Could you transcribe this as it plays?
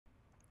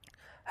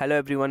Hello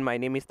everyone, my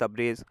name is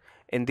Tabriz.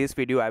 In this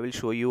video, I will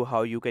show you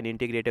how you can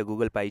integrate a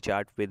Google Pie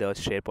chart with a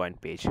SharePoint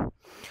page.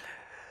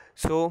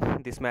 So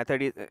this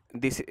method is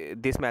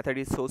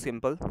so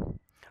simple,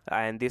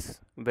 and this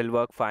will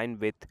work fine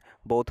with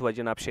both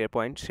version of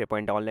SharePoint,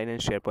 SharePoint Online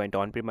and SharePoint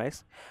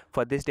On-premise.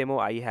 For this demo,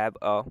 I have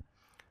a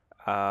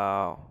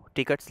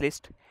tickets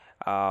list.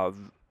 Uh,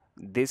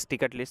 this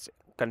ticket list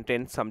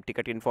contains some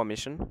ticket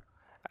information,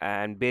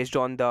 and based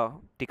on the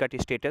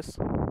ticket status,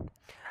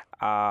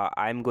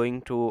 I'm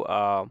going to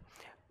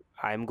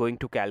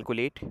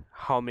calculate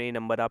how many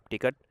number of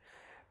ticket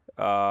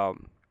uh,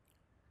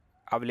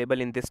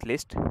 available in this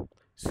list.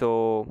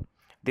 So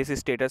this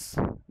status,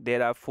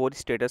 there are 4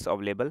 status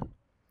available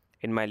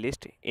in my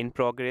list: in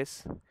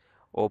progress,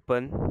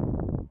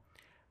 open,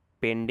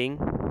 pending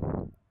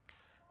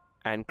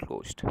and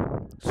closed.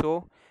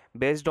 So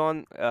based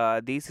on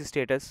these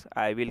status,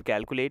 I will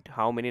calculate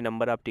how many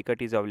number of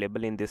ticket is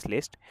available in this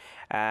list,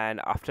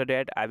 and after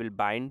that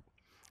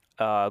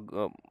uh,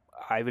 g-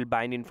 I will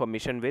bind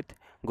information with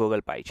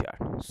Google Pie chart.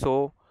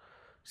 So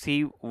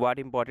see what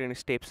important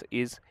steps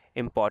is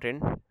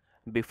important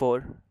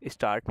before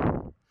start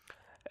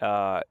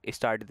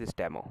this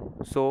demo.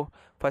 So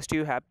first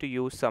you have to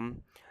use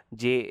some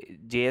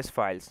JS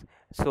files.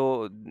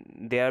 So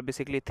there are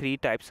basically 3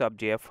 types of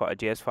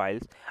JS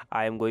files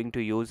I am going to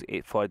use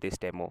it for this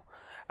demo.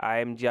 I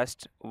am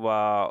just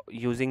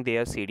using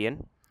their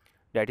CDN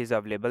that is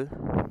available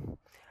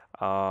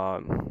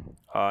on.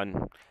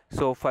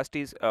 So first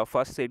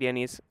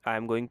CDN is I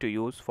am going to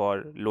use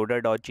for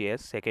loader.js,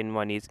 second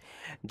one is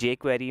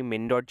jQuery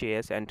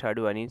min.js, and third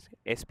one is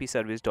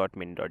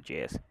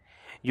spservice.min.js.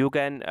 You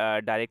can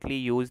directly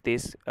use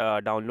this,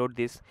 download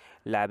these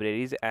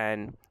libraries,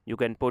 and you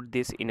can put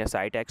this in a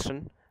site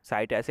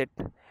asset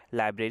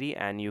library,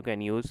 and you can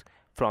use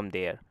from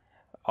there,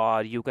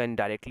 or you can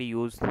directly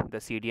use the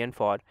CDN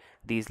for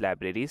these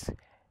libraries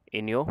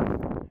in your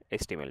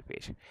HTML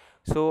page.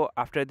 So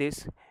after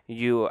this,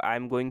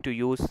 I'm going to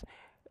use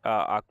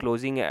a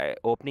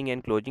opening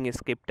and closing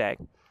script tag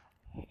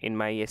in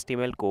my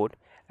HTML code,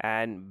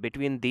 and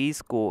between these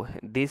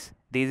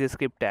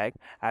script tag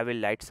I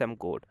will write some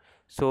code.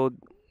 So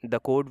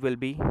the code will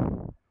be,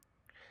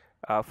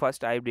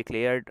 first I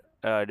declared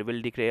a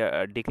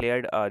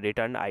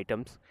return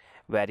items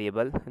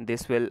variable.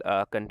 This will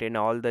contain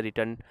all the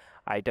return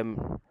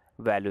item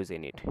values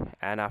in it,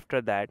 and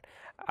after that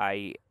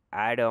I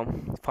add a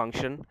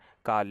function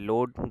called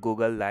load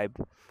Google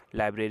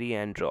library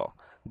and draw.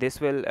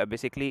 This will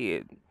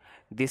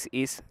this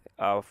is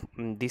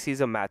this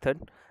is a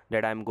method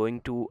that I'm going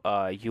to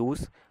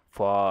use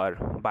for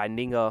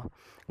binding a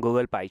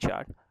Google Pie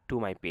chart to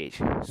my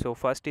page. So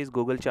first is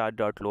Google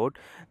chart.load.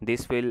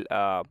 This will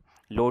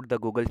load the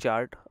Google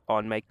chart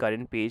on my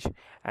current page,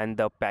 and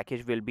the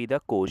package will be the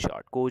core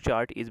chart. Core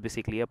chart is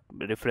basically a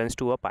reference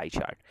to a pie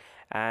chart.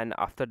 And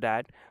after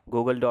that,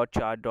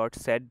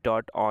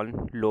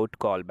 google.chart.set.onLoad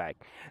callback.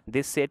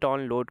 This set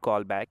on load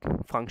callback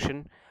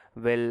function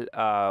will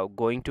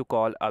going to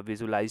call a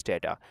visualize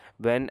data.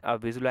 When a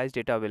visualize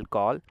data will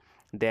call,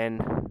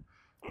 then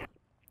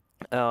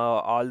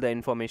all the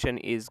information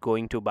is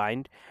going to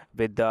bind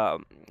with the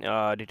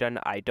return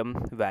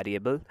item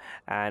variable,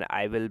 and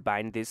I will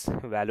bind this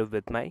value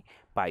with my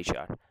pie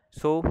chart.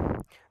 So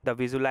the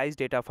visualize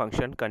data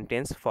function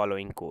contains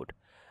following code.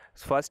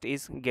 First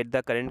is get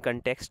the current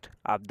context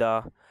of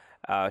the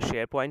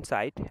SharePoint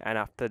site, and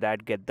after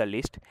that get the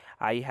list.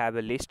 I have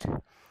a list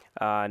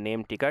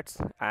named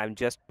tickets. I am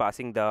just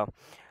passing the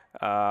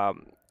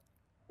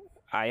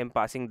I am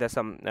passing the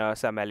some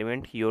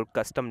element, your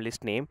custom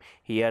list name.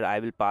 Here I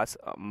will pass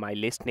my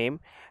list name,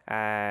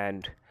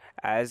 and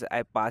as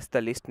I pass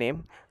the list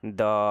name,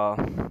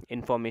 the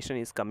information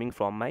is coming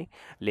from my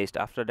list.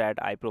 After that,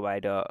 I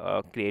provide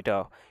create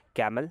a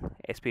camel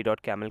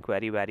sp.camel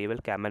query variable,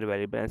 camel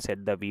variable, and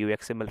set the view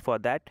XML for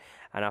that.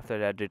 And after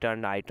that,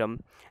 return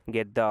item,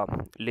 get the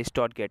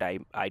list.get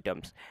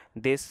items.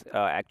 This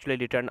actually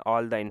return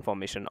all the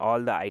information,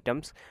 all the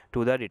items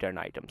to the return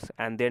items,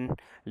 and then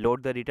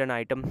load the return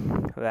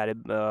item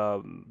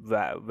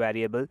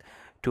variable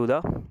to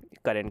the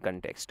current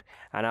context.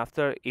 And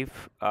after,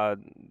 if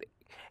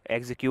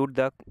execute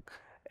the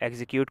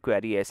execute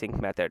query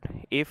async method.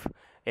 If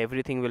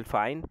everything will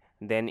fine,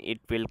 then it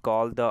will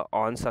call the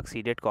on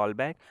succeeded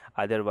callback,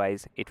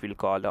 otherwise it will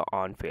call the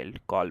on failed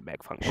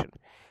callback function.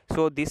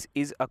 So this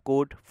is a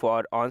code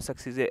for on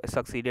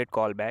succeeded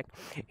callback.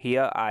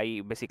 Here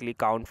I basically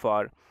count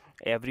for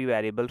every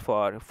variable,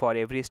 for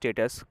every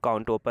status,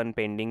 count open,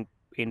 pending,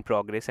 in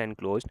progress and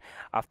closed.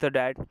 After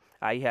that,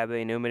 I have an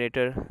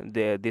enumerator.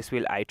 This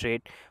will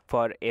iterate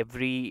for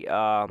every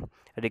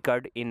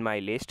record in my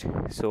list.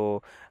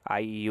 So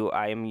I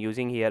am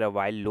using here a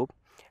while loop,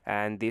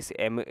 and this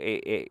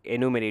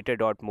enumerator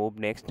dot move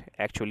next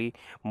actually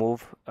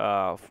move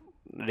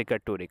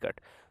record to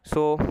record.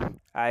 So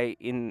I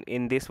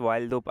in this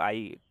while loop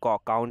I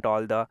count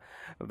all the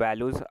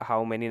values,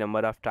 how many number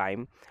of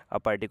time a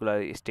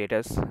particular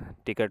status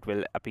ticket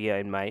will appear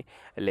in my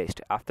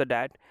list. After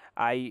that,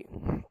 I,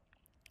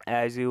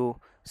 as you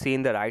see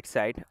in the right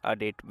side, a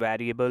date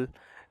variable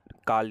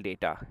call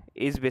data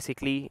is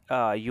basically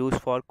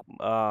used for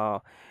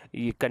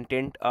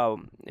content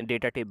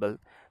data table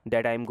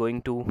that I'm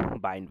going to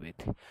bind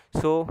with.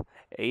 So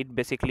it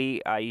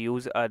basically I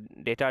use a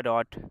data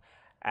dot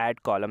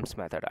add columns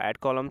method. Add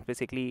columns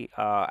basically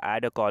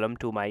add a column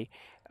to my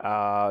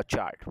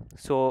chart.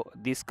 So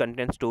this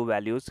contains two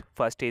values.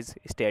 First is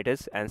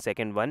status and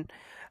second one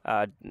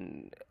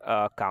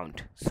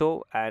count.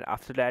 So and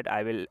after that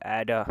I will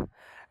add a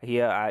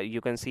here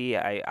you can see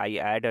I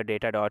add a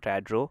data dot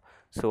add row.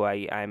 So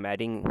I'm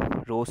adding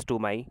rows to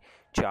my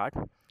chart.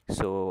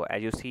 So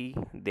as you see,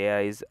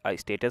 there is a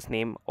status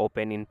name,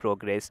 open, in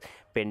progress,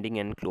 pending,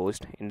 and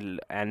closed.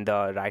 And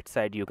the right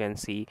side you can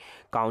see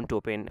count,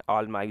 open,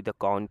 all my the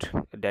count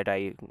that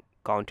I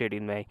counted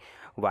in my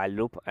while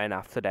loop. And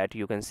after that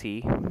you can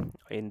see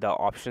in the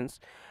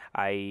options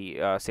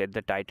I set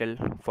the title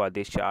for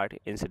this chart,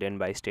 incident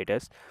by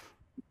status.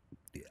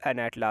 And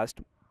at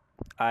last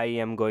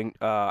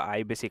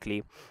I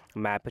basically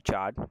map a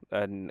chart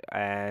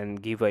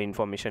and give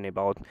information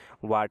about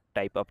what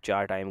type of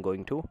chart I am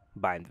going to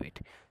bind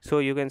with. So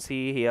you can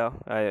see here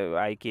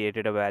I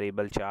created a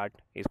variable chart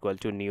is equal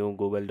to new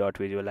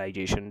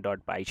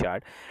google.visualization.pie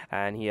chart,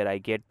 and here I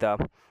get the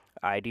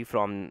ID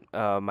from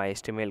my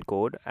HTML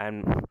code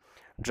and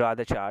draw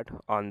the chart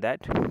on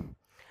that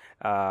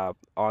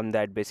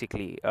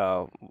basically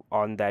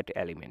on that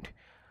element.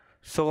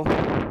 So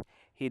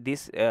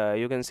this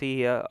you can see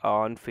here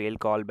on fail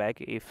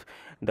callback. If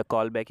the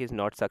callback is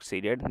not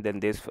succeeded, then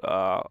this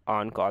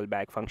on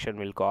callback function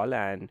will call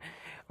and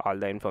all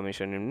the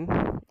information in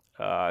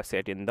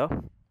set in the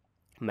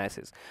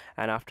message.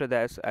 And after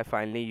that I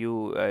finally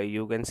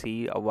you can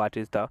see what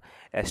is the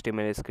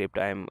HTML script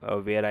I am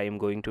where I am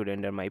going to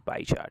render my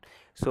pie chart.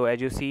 So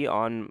as you see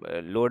on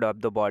load up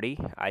the body,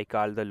 I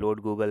call the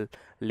load google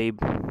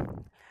lib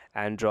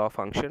and draw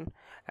function,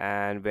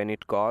 and when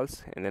it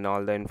calls, and then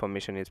all the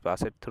information is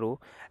passed through.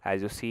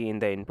 As you see in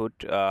the input,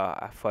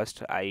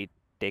 first I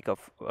take a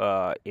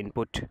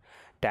input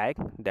tag,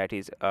 that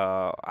is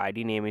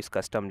ID name is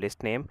custom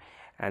list name,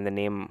 and the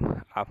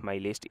name of my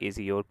list is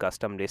your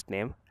custom list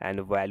name,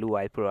 and value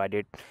I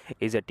provided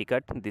is a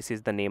ticket. This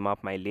is the name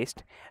of my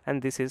list,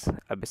 and this is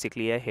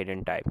basically a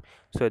hidden type,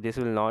 so this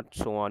will not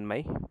show on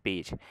my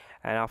page.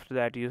 And after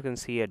that you can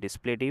see a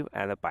display div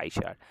and a pie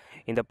chart.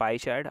 In the pie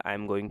chart I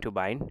am going to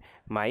bind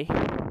my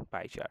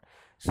pie chart.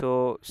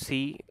 So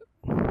see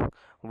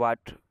what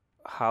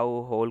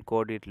how whole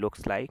code it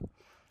looks like.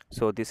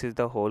 So this is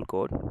the whole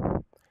code.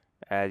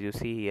 As you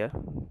see here,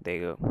 there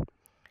you go.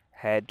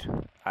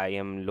 Head, I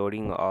am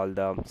loading all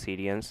the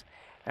serials,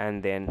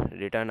 and then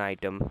return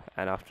item,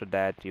 and after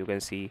that you can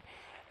see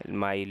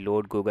my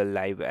load google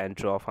live and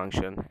draw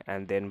function,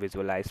 and then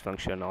visualize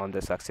function. On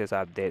the success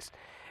of this,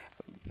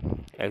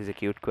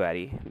 execute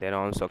query, then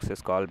on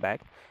success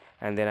callback,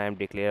 and then I am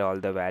declare all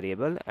the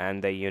variable,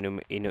 and the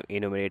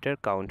enumerator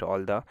count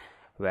all the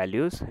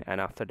values,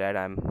 and after that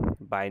I'm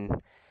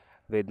bind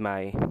with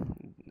my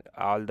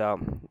all the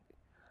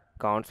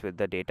counts with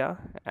the data,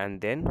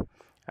 and then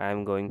I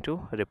am going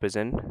to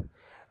represent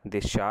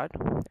this chart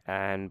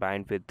and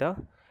bind with the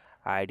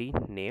ID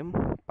name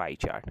pie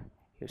chart.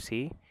 You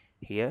see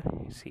here,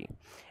 you see,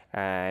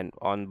 and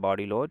on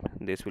body load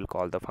this will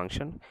call the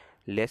function.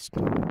 Let's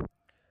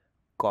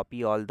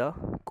copy all the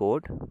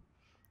code.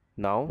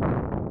 Now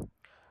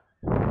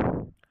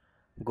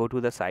go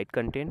to the site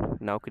content.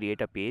 Now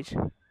create a page.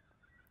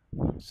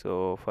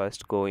 So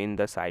first go in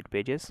the site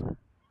pages.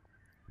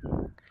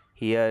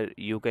 Here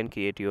you can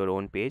create your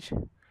own page.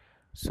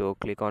 So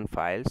click on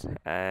files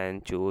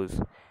and choose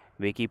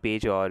wiki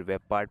page or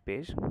web part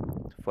page.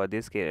 For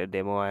this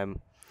demo I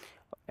am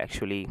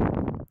actually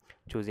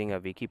choosing a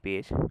wiki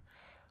page.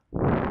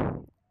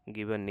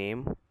 Give a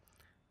name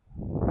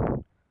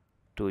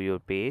to your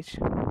page.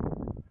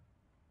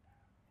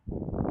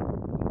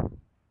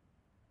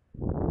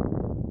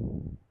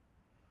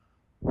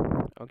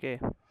 Okay,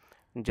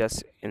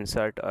 just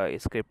insert a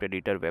script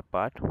editor web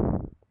part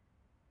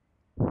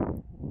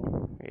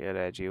here.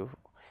 As you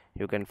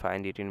can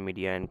find it in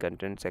media and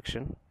content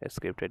section, a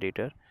script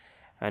editor,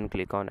 and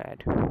click on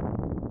add.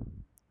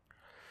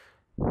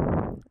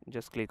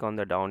 Just click on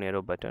the down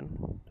arrow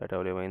button that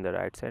available in the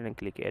right side and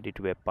click edit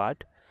web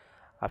part.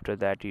 After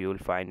that you will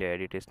find the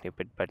edit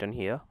snippet button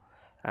here,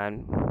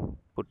 and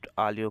put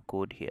all your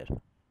code here.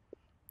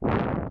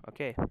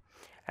 Okay,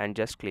 and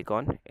just click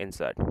on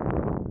insert.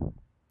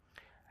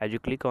 As you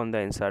click on the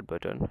insert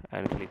button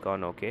and click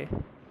on OK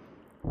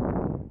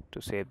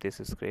to save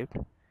this script,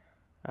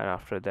 and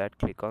after that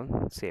click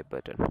on save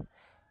button.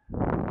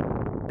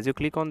 As you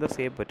click on the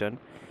save button,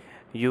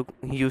 you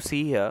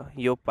see here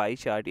your pie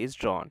chart is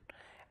drawn,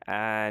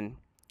 and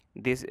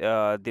this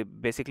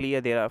basically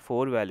there are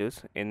four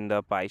values in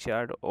the pie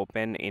chart: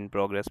 open, in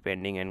progress,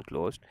 pending, and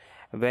closed.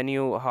 When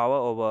you hover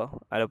over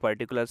a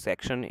particular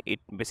section, it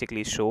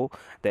basically show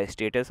the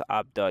status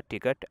of the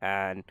ticket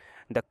and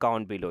the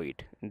count below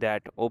it.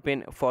 That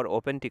open, for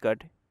open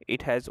ticket,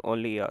 it has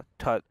only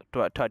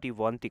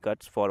 31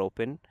 tickets for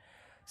open,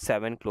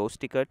 7 closed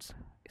tickets,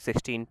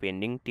 16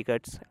 pending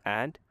tickets,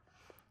 and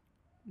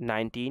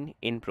 19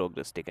 in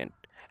progress ticket,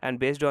 and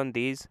based on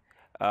these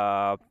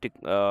count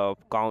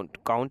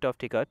of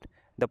ticket,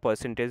 the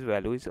percentage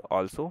value is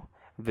also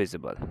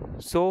visible.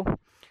 So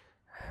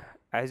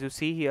as you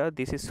see here,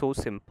 this is so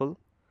simple,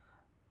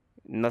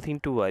 nothing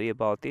to worry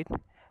about it.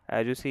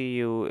 As you see,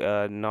 you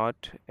are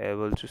not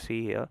able to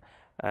see here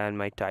and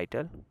my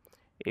title.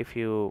 If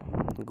you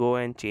go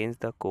and change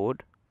the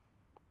code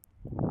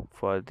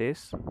for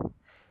this,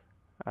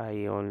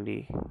 I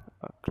only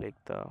click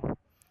the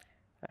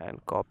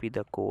and copy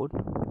the code.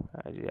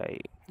 I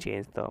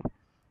change the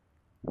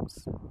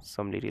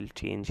some little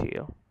change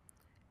here,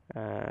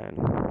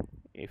 and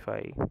if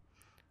I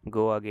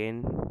go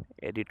again,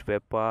 edit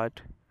web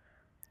part,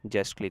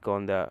 just click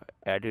on the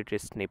edit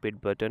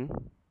snippet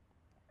button,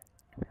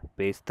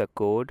 paste the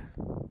code.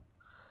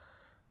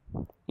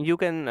 You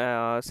can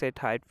set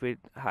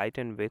height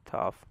and width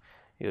of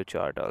your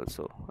chart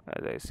also.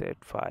 As I said,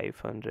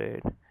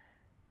 500,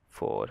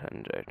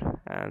 400,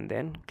 and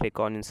then click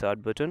on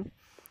insert button,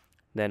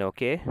 then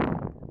OK,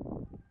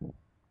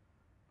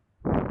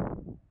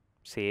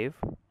 save.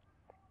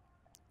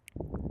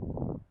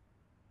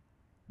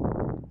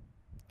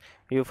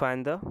 You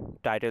find the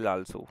title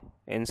also,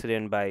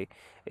 incident by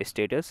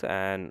status,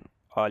 and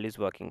all is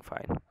working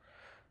fine.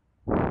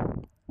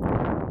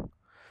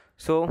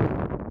 So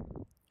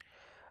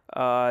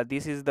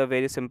this is the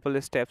very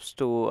simple steps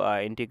to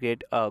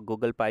integrate a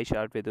Google Pie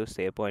chart with your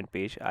SharePoint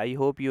page. I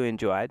hope you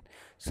enjoyed.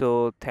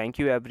 So thank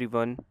you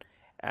everyone,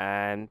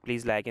 and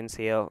please like and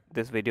share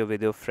this video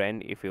with your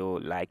friend if you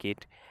like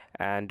it,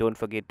 and don't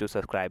forget to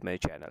subscribe my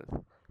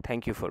channel.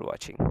 Thank you for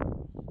watching.